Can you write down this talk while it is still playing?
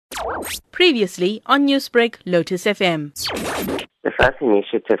Previously on Newsbreak, Lotus FM. The first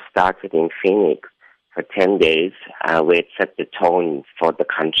initiative started in Phoenix for 10 days, where it set the tone for the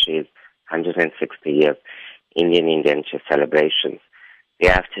country's 160 years Indian Indentured celebrations.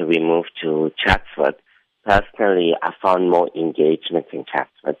 Thereafter, we moved to Chatsworth. Personally, I found more engagement in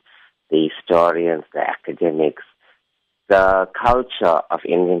Chatsworth. The historians, the academics, the culture of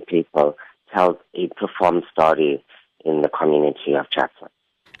Indian people tells a profound story in the community of Chatsworth.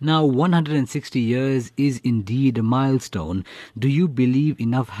 Now, 160 years is indeed a milestone. Do you believe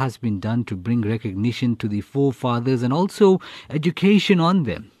enough has been done to bring recognition to the forefathers and also education on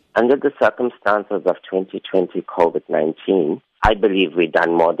them? Under the circumstances of 2020 COVID-19, I believe we've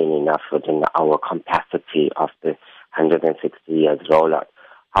done more than enough within our capacity of the 160 years rollout.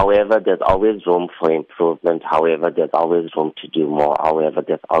 However, there's always room for improvement. However, there's always room to do more. However,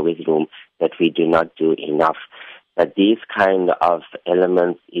 there's always room that we do not do enough. That these kind of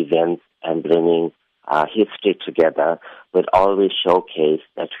elements, events, and bringing history together would always showcase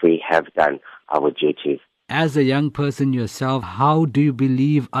that we have done our duties. As a young person yourself, how do you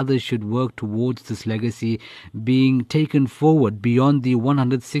believe others should work towards this legacy being taken forward beyond the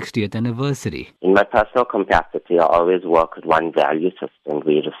 160th anniversary? In my personal capacity, I always work with one value system.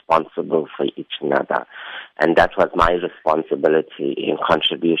 We're responsible for each another. And that was my responsibility in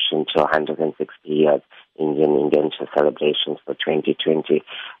contribution to 160 years Indian Indentured celebrations for 2020.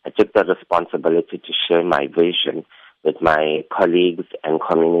 I took the responsibility to share my vision with my colleagues and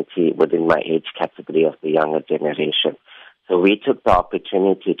community within my age category of the younger generation. So we took the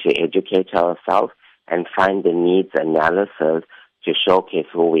opportunity to educate ourselves and find the needs analysis to showcase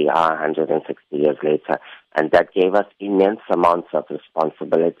who we are 160 years later. And that gave us immense amounts of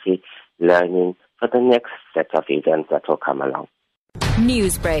responsibility, learning for the next set of events that will come along.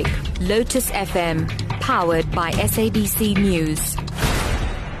 Newsbreak, Lotus FM, powered by SABC News.